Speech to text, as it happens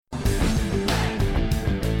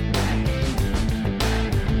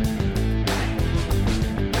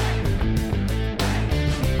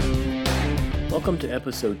Welcome to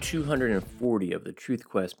episode 240 of the Truth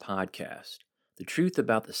Quest podcast, the truth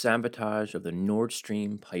about the sabotage of the Nord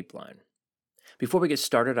Stream pipeline. Before we get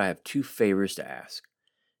started, I have two favors to ask.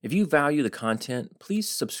 If you value the content, please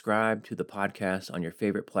subscribe to the podcast on your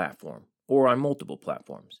favorite platform or on multiple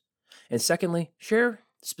platforms. And secondly, share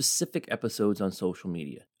specific episodes on social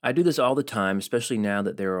media. I do this all the time, especially now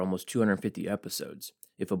that there are almost 250 episodes.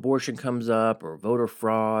 If abortion comes up, or voter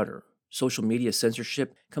fraud, or social media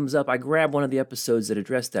censorship comes up, I grab one of the episodes that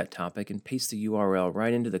address that topic and paste the URL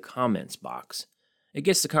right into the comments box. It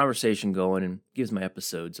gets the conversation going and gives my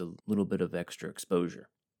episodes a little bit of extra exposure.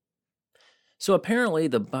 So apparently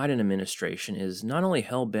the Biden administration is not only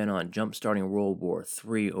hell-bent on jump-starting World War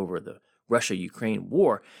III over the Russia-Ukraine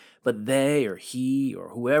war, but they or he or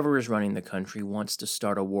whoever is running the country wants to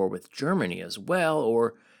start a war with Germany as well,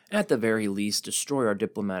 or at the very least destroy our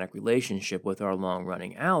diplomatic relationship with our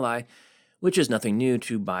long-running ally, which is nothing new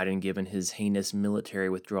to Biden given his heinous military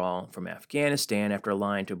withdrawal from Afghanistan after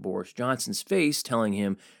lying to Boris Johnson's face, telling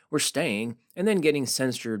him we're staying, and then getting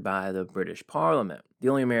censured by the British Parliament, the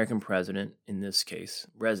only American president, in this case,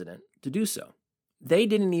 resident, to do so. They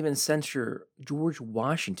didn't even censure George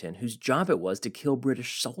Washington, whose job it was to kill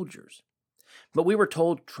British soldiers. But we were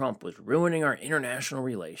told Trump was ruining our international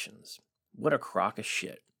relations. What a crock of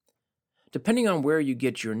shit. Depending on where you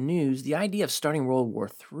get your news, the idea of starting World War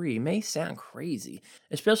III may sound crazy,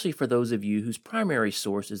 especially for those of you whose primary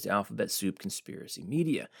source is the alphabet soup conspiracy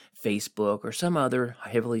media, Facebook, or some other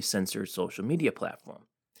heavily censored social media platform.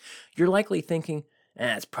 You're likely thinking,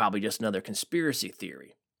 it's probably just another conspiracy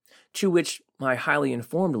theory. To which my highly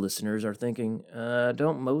informed listeners are thinking,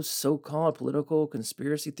 don't most so-called political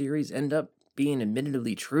conspiracy theories end up being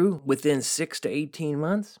admittedly true within 6 to 18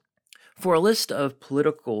 months? For a list of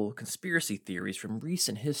political conspiracy theories from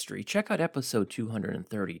recent history, check out episode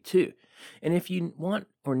 232. And if you want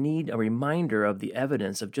or need a reminder of the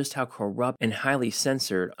evidence of just how corrupt and highly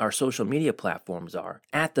censored our social media platforms are,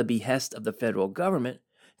 at the behest of the federal government,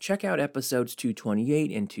 check out episodes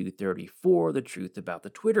 228 and 234, The Truth About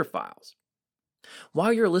the Twitter Files.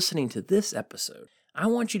 While you're listening to this episode, I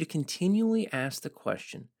want you to continually ask the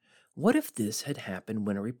question, what if this had happened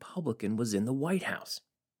when a Republican was in the White House?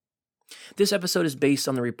 This episode is based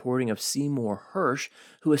on the reporting of Seymour Hersh,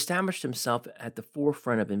 who established himself at the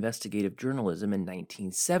forefront of investigative journalism in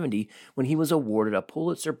 1970 when he was awarded a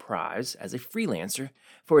Pulitzer Prize as a freelancer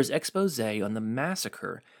for his expose on the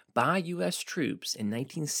massacre by U.S. troops in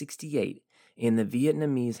 1968 in the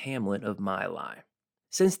Vietnamese hamlet of My Lai.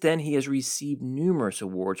 Since then, he has received numerous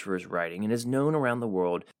awards for his writing and is known around the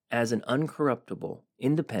world as an uncorruptible,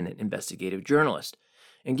 independent investigative journalist.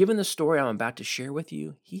 And given the story I'm about to share with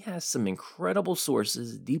you, he has some incredible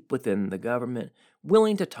sources deep within the government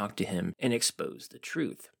willing to talk to him and expose the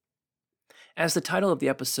truth. As the title of the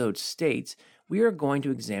episode states, we are going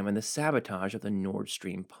to examine the sabotage of the Nord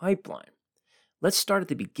Stream pipeline. Let's start at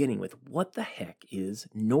the beginning with what the heck is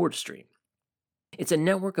Nord Stream? It's a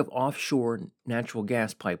network of offshore natural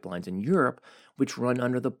gas pipelines in Europe which run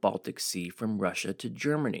under the Baltic Sea from Russia to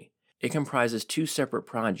Germany. It comprises two separate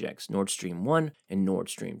projects, Nord Stream 1 and Nord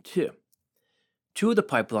Stream 2. Two of the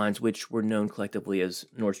pipelines, which were known collectively as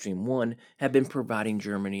Nord Stream 1, have been providing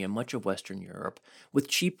Germany and much of Western Europe with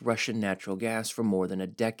cheap Russian natural gas for more than a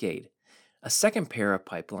decade. A second pair of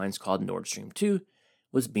pipelines called Nord Stream 2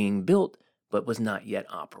 was being built but was not yet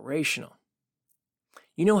operational.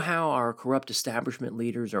 You know how our corrupt establishment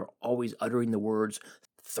leaders are always uttering the words,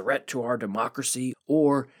 threat to our democracy,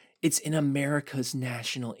 or it's in America's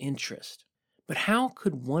national interest. But how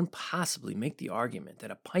could one possibly make the argument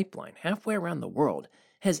that a pipeline halfway around the world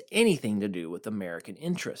has anything to do with American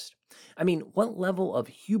interest? I mean, what level of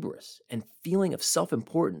hubris and feeling of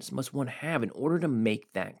self-importance must one have in order to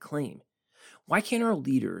make that claim? Why can't our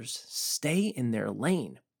leaders stay in their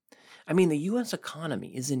lane? I mean, the U.S.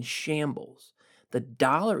 economy is in shambles. The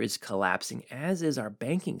dollar is collapsing, as is our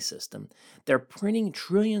banking system. They're printing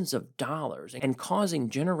trillions of dollars and causing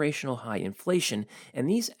generational high inflation, and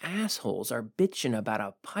these assholes are bitching about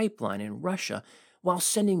a pipeline in Russia while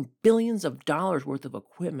sending billions of dollars worth of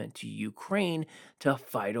equipment to Ukraine to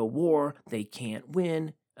fight a war they can't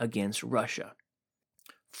win against Russia.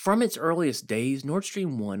 From its earliest days, Nord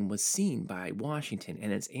Stream 1 was seen by Washington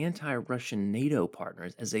and its anti-Russian NATO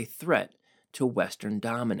partners as a threat to Western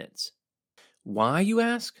dominance. Why, you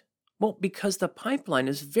ask? Well, because the pipeline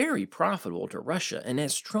is very profitable to Russia, and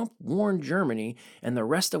as Trump warned Germany and the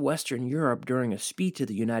rest of Western Europe during a speech at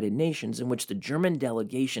the United Nations in which the German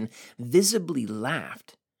delegation visibly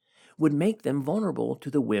laughed, would make them vulnerable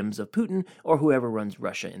to the whims of Putin or whoever runs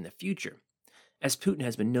Russia in the future. As Putin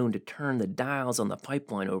has been known to turn the dials on the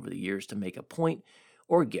pipeline over the years to make a point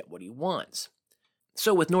or get what he wants.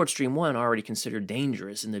 So, with Nord Stream 1 already considered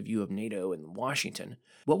dangerous in the view of NATO and Washington,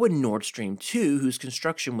 what would Nord Stream 2, whose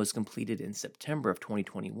construction was completed in September of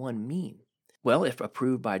 2021, mean? Well, if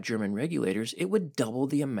approved by German regulators, it would double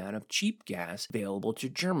the amount of cheap gas available to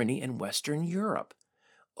Germany and Western Europe.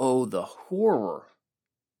 Oh, the horror!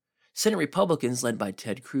 Senate Republicans, led by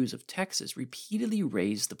Ted Cruz of Texas, repeatedly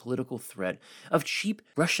raised the political threat of cheap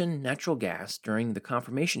Russian natural gas during the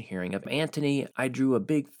confirmation hearing of Antony. I drew a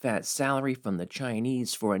big fat salary from the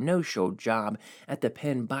Chinese for a no-show job at the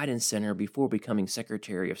Penn Biden Center before becoming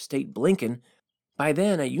Secretary of State Blinken. By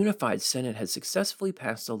then, a unified Senate had successfully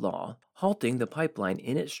passed a law halting the pipeline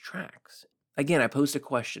in its tracks. Again, I posed a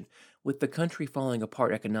question. With the country falling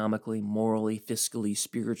apart economically, morally, fiscally,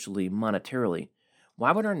 spiritually, monetarily,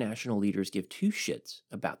 why would our national leaders give two shits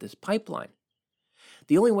about this pipeline?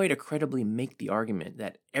 The only way to credibly make the argument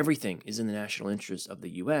that everything is in the national interest of the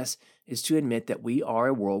U.S. is to admit that we are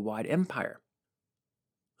a worldwide empire.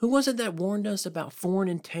 Who was it that warned us about foreign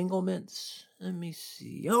entanglements? Let me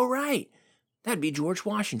see. Oh, right. That'd be George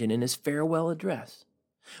Washington in his farewell address.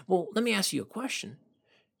 Well, let me ask you a question.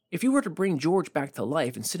 If you were to bring George back to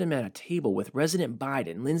life and sit him at a table with President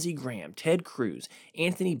Biden, Lindsey Graham, Ted Cruz,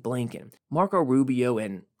 Anthony Blinken, Marco Rubio,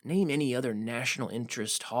 and name any other national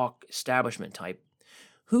interest hawk establishment type,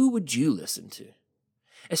 who would you listen to?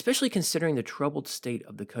 Especially considering the troubled state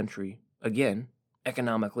of the country, again,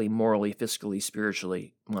 economically, morally, fiscally,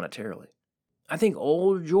 spiritually, monetarily. I think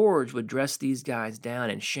old George would dress these guys down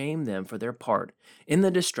and shame them for their part in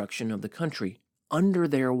the destruction of the country under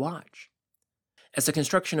their watch. As the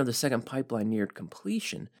construction of the second pipeline neared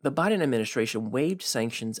completion, the Biden administration waived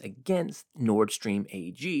sanctions against Nord Stream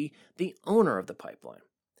AG, the owner of the pipeline.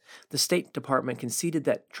 The State Department conceded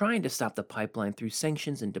that trying to stop the pipeline through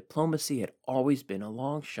sanctions and diplomacy had always been a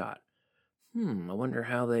long shot. I wonder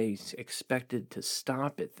how they expected to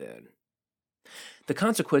stop it then. The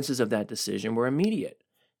consequences of that decision were immediate.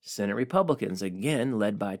 Senate Republicans, again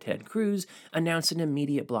led by Ted Cruz, announced an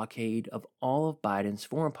immediate blockade of all of Biden's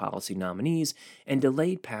foreign policy nominees and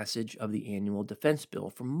delayed passage of the annual defense bill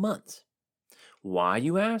for months. Why,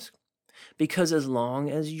 you ask? Because as long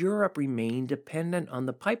as Europe remained dependent on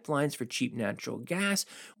the pipelines for cheap natural gas,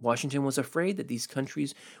 Washington was afraid that these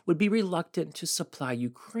countries would be reluctant to supply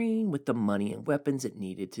Ukraine with the money and weapons it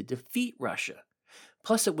needed to defeat Russia.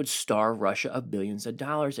 Plus, it would starve Russia of billions of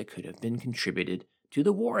dollars that could have been contributed to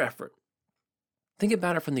the war effort. Think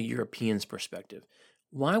about it from the Europeans' perspective.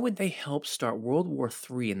 Why would they help start World War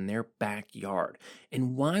III in their backyard?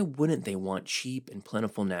 And why wouldn't they want cheap and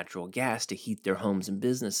plentiful natural gas to heat their homes and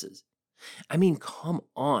businesses? I mean, come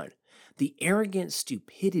on. The arrogant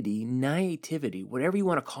stupidity, naivety, whatever you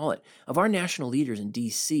want to call it, of our national leaders in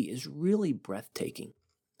D.C. is really breathtaking.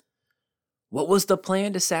 What was the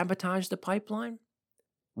plan to sabotage the pipeline?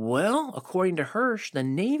 Well, according to Hirsch, the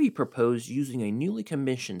Navy proposed using a newly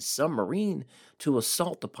commissioned submarine to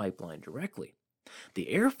assault the pipeline directly. The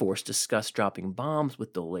Air Force discussed dropping bombs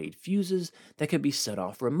with delayed fuses that could be set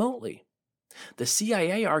off remotely. The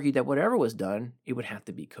CIA argued that whatever was done, it would have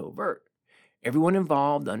to be covert. Everyone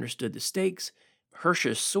involved understood the stakes.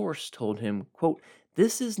 Hirsch's source told him, quote,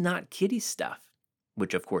 "This is not kiddie stuff,"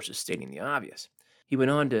 which of course is stating the obvious. He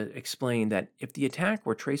went on to explain that if the attack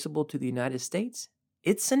were traceable to the United States,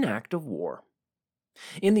 it's an act of war.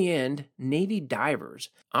 In the end, Navy divers,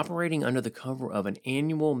 operating under the cover of an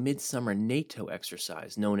annual midsummer NATO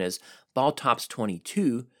exercise known as Baltops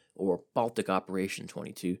 22, or Baltic Operation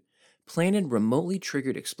 22, planted remotely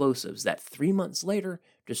triggered explosives that 3 months later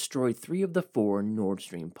destroyed 3 of the 4 Nord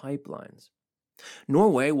Stream pipelines.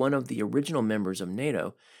 Norway, one of the original members of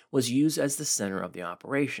NATO, was used as the center of the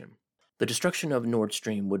operation. The destruction of Nord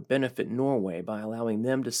Stream would benefit Norway by allowing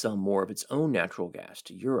them to sell more of its own natural gas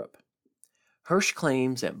to Europe. Hirsch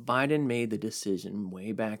claims that Biden made the decision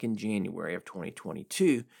way back in January of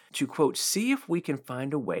 2022 to, quote, "see if we can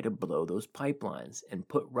find a way to blow those pipelines and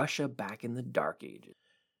put Russia back in the dark ages."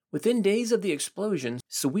 Within days of the explosion,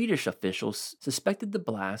 Swedish officials suspected the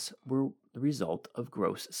blasts were the result of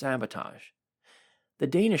gross sabotage. The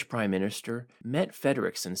Danish Prime Minister, Mette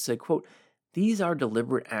Frederiksen, said, quote, "These are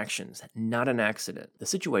deliberate actions, not an accident. The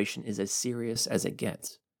situation is as serious as it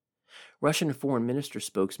gets." Russian Foreign Minister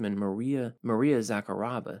spokesman Maria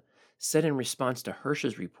Zakharova said in response to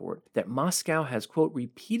Hirsch's report that Moscow has, quote,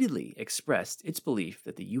 "repeatedly expressed its belief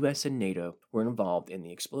that the U.S. and NATO were involved in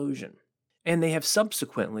the explosion, and they have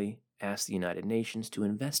subsequently asked the United Nations to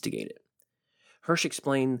investigate it." Hirsch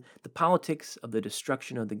explained the politics of the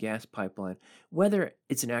destruction of the gas pipeline, whether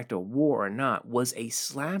it's an act of war or not, was a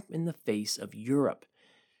slap in the face of Europe.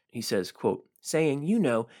 He says, quote, saying,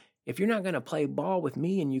 "if you're not going to play ball with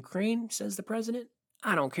me in Ukraine," says the president,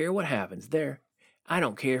 "I don't care what happens there. I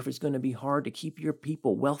don't care if it's going to be hard to keep your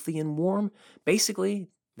people wealthy and warm. Basically,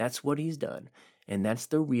 that's what he's done. And that's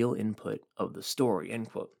the real input of the story, end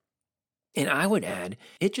quote. And I would add,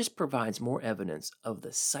 it just provides more evidence of the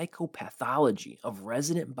psychopathology of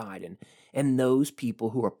President Biden and those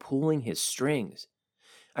people who are pulling his strings.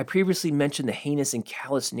 I previously mentioned the heinous and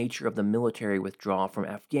callous nature of the military withdrawal from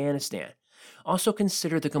Afghanistan. Also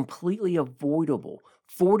consider the completely avoidable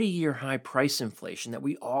 40-year high price inflation that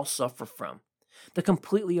we all suffer from, the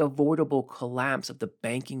completely avoidable collapse of the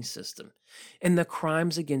banking system, and the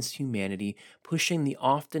crimes against humanity pushing the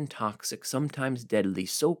often toxic, sometimes deadly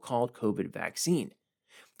so-called COVID vaccine.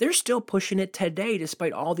 They're still pushing it today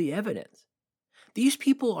despite all the evidence. These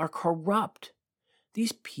people are corrupt.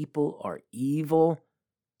 These people are evil.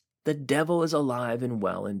 The devil is alive and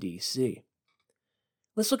well in D.C.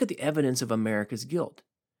 Let's look at the evidence of America's guilt.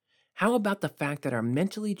 How about the fact that our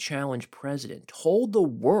mentally challenged president told the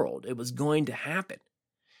world it was going to happen?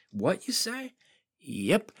 What, you say?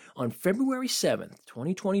 Yep, on February 7th,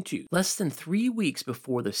 2022, less than 3 weeks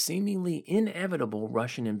before the seemingly inevitable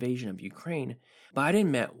Russian invasion of Ukraine, Biden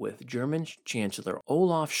met with German Chancellor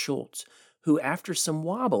Olaf Scholz, who, after some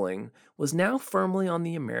wobbling, was now firmly on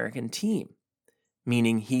the American team,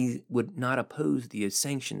 meaning he would not oppose the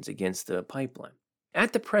sanctions against the pipeline.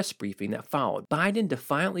 At the press briefing that followed, Biden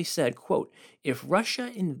defiantly said, quote, "If Russia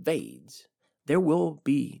invades, there will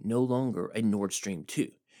be no longer a Nord Stream 2.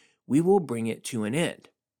 We will bring it to an end."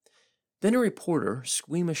 Then a reporter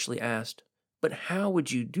squeamishly asked, "But how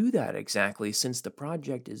would you do that exactly since the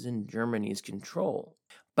project is in Germany's control?"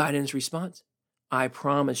 Biden's response, "I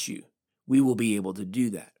promise you, we will be able to do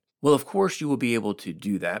that." Well, of course you will be able to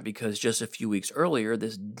do that because just a few weeks earlier,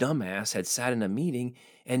 this dumbass had sat in a meeting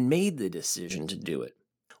and made the decision to do it.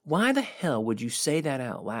 Why the hell would you say that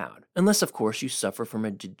out loud? Unless, of course, you suffer from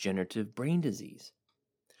a degenerative brain disease.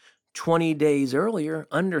 20 days earlier,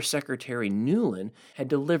 Undersecretary Nuland had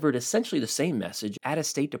delivered essentially the same message at a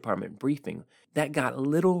State Department briefing that got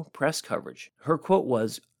little press coverage. Her quote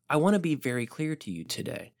was, "I want to be very clear to you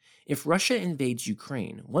today. If Russia invades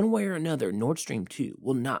Ukraine, one way or another, Nord Stream 2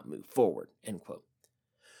 will not move forward," end quote.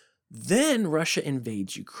 Then Russia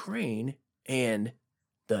invades Ukraine and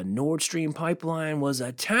the Nord Stream pipeline was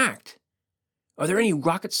attacked. Are there any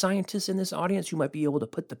rocket scientists in this audience who might be able to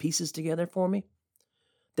put the pieces together for me?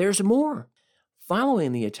 There's more.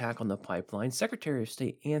 Following the attack on the pipeline, Secretary of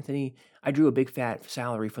State Anthony, I drew a big fat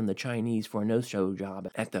salary from the Chinese for a no-show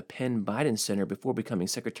job at the Penn Biden Center before becoming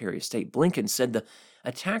Secretary of State. Blinken said the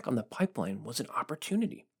attack on the pipeline was an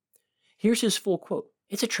opportunity. Here's his full quote.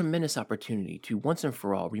 "It's a tremendous opportunity to once and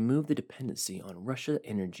for all remove the dependency on Russian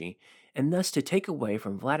energy and thus to take away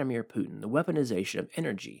from Vladimir Putin the weaponization of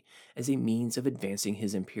energy as a means of advancing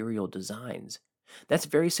his imperial designs. That's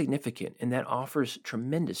very significant, and that offers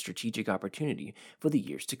tremendous strategic opportunity for the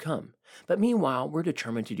years to come. But meanwhile, we're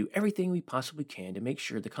determined to do everything we possibly can to make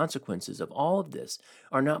sure the consequences of all of this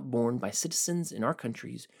are not borne by citizens in our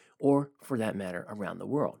countries or, for that matter, around the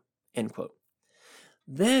world." End quote.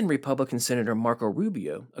 Then Republican Senator Marco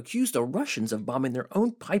Rubio accused the Russians of bombing their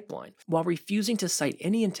own pipeline while refusing to cite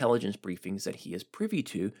any intelligence briefings that he is privy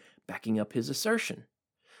to backing up his assertion.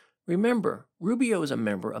 Remember, Rubio is a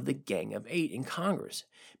member of the Gang of Eight in Congress,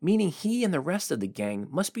 meaning he and the rest of the gang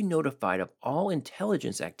must be notified of all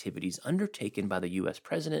intelligence activities undertaken by the U.S.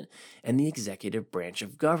 president and the executive branch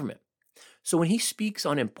of government. So when he speaks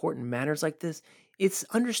on important matters like this, it's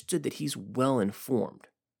understood that he's well informed.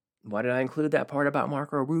 Why did I include that part about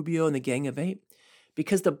Marco Rubio and the Gang of Eight?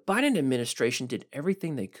 Because the Biden administration did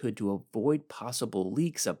everything they could to avoid possible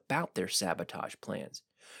leaks about their sabotage plans.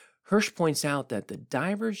 Hirsch points out that the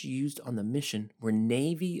divers used on the mission were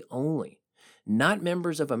Navy only, not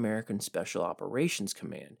members of American Special Operations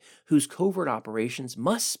Command, whose covert operations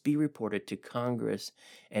must be reported to Congress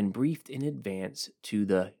and briefed in advance to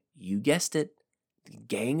the, you guessed it, the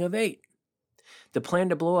Gang of Eight. The plan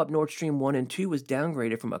to blow up Nord Stream 1 and 2 was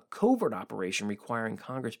downgraded from a covert operation requiring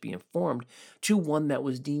Congress be informed to one that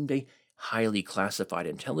was deemed a highly classified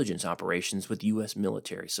intelligence operations with U.S.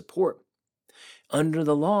 military support. Under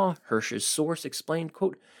the law, Hirsch's source explained,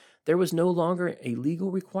 quote, "There was no longer a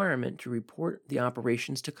legal requirement to report the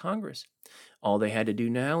operations to Congress. All they had to do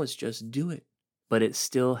now is just do it, but it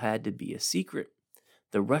still had to be a secret.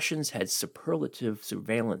 The Russians had superlative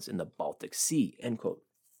surveillance in the Baltic Sea," end quote.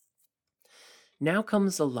 Now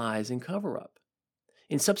comes the lies and cover-up.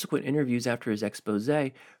 In subsequent interviews after his expose,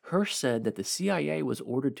 Hirsch said that the CIA was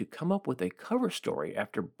ordered to come up with a cover story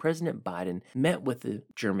after President Biden met with the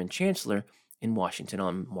German Chancellor in Washington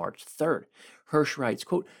on March 3rd. Hirsch writes,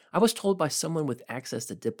 quote, "I was told by someone with access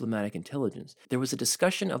to diplomatic intelligence there was a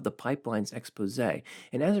discussion of the pipeline's expose, and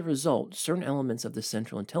as a result, certain elements of the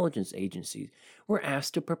Central Intelligence Agency were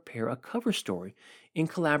asked to prepare a cover story in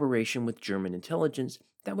collaboration with German intelligence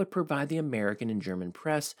that would provide the American and German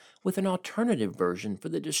press with an alternative version for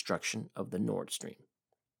the destruction of the Nord Stream."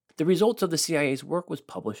 The results of the CIA's work was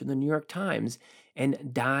published in the New York Times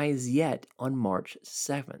and dies yet on March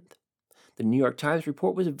 7th. The New York Times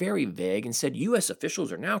report was very vague and said U.S.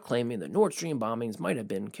 officials are now claiming the Nord Stream bombings might have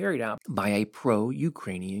been carried out by a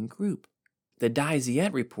pro-Ukrainian group. The Die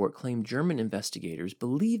Zeit report claimed German investigators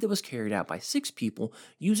believed it was carried out by 6 people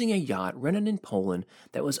using a yacht rented in Poland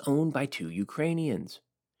that was owned by 2 Ukrainians.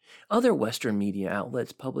 Other Western media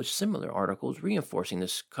outlets published similar articles reinforcing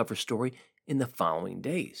this cover story in the following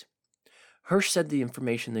days. Hirsch said the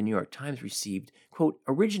information the New York Times received, quote,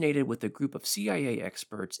 originated with a group of CIA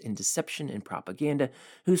experts in deception and propaganda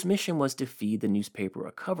whose mission was to feed the newspaper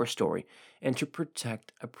a cover story and to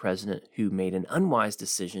protect a president who made an unwise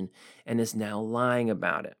decision and is now lying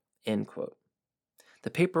about it, end quote. The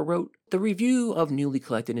paper wrote, the review of newly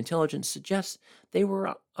collected intelligence suggests they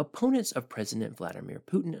were opponents of President Vladimir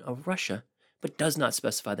Putin of Russia, but does not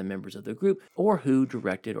specify the members of the group or who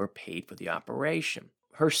directed or paid for the operation.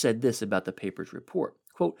 Hirsch said this about the paper's report,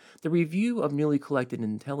 quote, the review of newly collected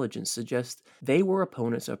intelligence suggests they were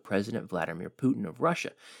opponents of President Vladimir Putin of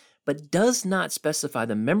Russia, but does not specify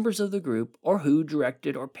the members of the group or who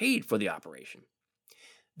directed or paid for the operation.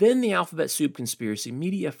 Then the alphabet soup conspiracy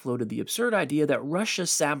media floated the absurd idea that Russia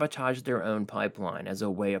sabotaged their own pipeline as a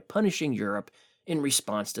way of punishing Europe in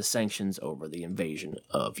response to sanctions over the invasion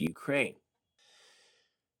of Ukraine.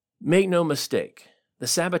 Make no mistake, the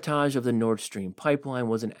sabotage of the Nord Stream pipeline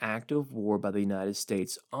was an act of war by the United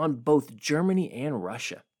States on both Germany and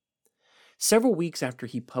Russia. Several weeks after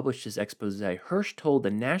he published his expose, Hirsch told the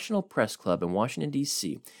National Press Club in Washington,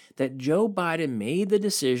 D.C., that Joe Biden made the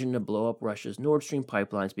decision to blow up Russia's Nord Stream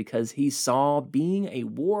pipelines because he saw being a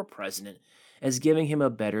war president as giving him a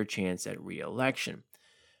better chance at re-election.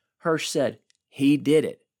 Hirsch said, he did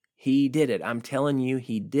it. He did it. I'm telling you,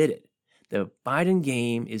 he did it. The Biden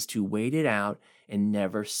game is to wait it out and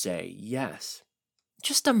never say yes.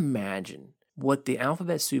 Just imagine what the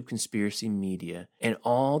alphabet soup conspiracy media and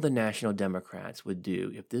all the national Democrats would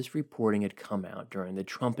do if this reporting had come out during the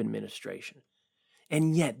Trump administration.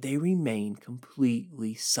 And yet they remain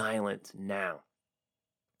completely silent now.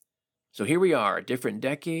 So here we are, a different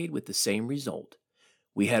decade with the same result.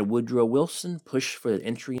 We had Woodrow Wilson push for the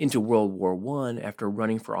entry into World War I after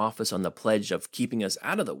running for office on the pledge of keeping us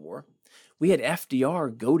out of the war. We had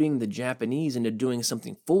FDR goading the Japanese into doing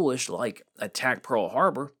something foolish like attack Pearl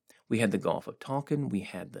Harbor. We had the Gulf of Tonkin. We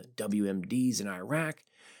had the WMDs in Iraq.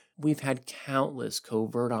 We've had countless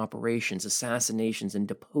covert operations, assassinations, and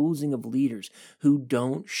deposing of leaders who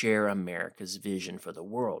don't share America's vision for the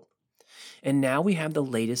world. And now we have the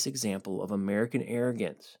latest example of American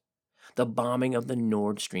arrogance, the bombing of the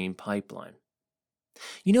Nord Stream pipeline.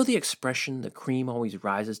 You know the expression, the cream always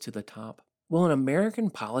rises to the top? Well, in American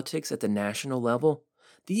politics at the national level,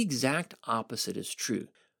 the exact opposite is true.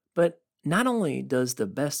 But not only does the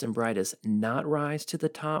best and brightest not rise to the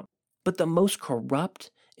top, but the most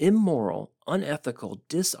corrupt, immoral, unethical,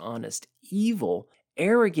 dishonest, evil,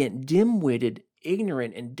 arrogant, dim-witted,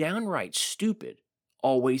 ignorant, and downright stupid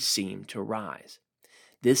always seem to rise.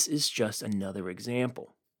 This is just another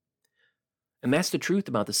example. And that's the truth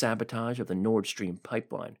about the sabotage of the Nord Stream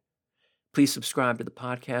pipeline. Please subscribe to the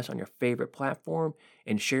podcast on your favorite platform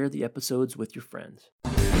and share the episodes with your friends.